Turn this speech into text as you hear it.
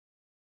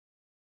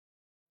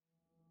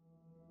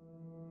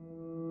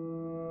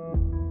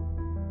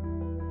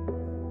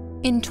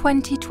In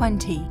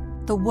 2020,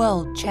 the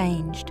world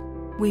changed.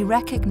 We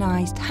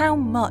recognized how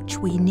much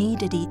we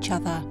needed each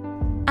other,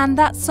 and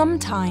that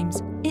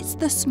sometimes it's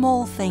the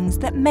small things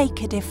that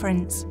make a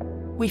difference.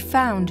 We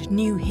found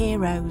new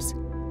heroes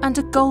and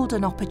a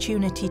golden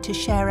opportunity to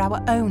share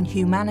our own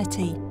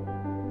humanity.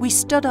 We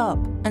stood up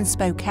and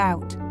spoke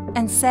out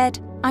and said,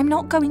 "I'm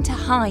not going to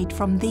hide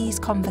from these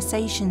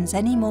conversations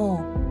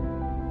anymore."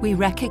 We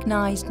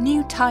recognized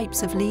new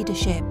types of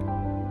leadership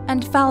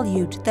and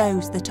valued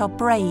those that are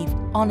brave,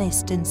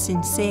 honest and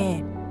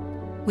sincere.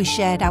 We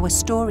shared our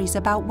stories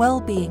about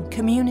well-being,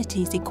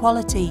 communities,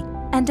 equality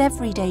and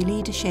everyday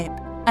leadership,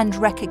 and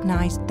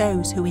recognized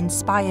those who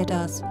inspired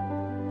us.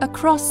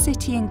 Across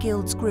City and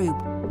Guilds Group,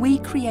 we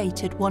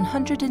created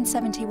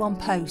 171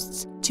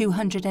 posts,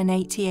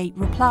 288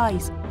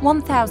 replies,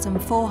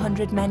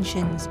 1,400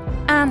 mentions,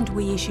 and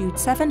we issued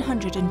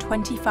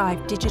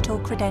 725 digital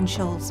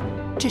credentials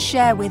to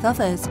share with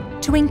others,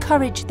 to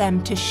encourage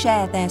them to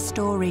share their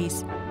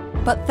stories.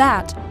 But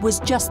that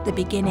was just the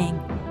beginning.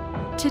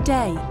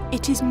 Today,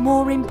 it is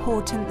more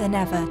important than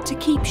ever to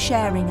keep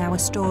sharing our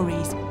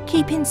stories,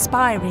 keep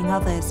inspiring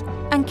others,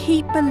 and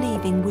keep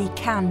believing we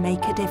can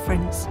make a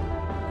difference.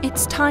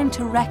 It's time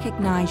to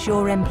recognise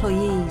your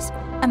employees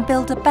and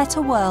build a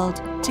better world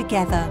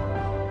together.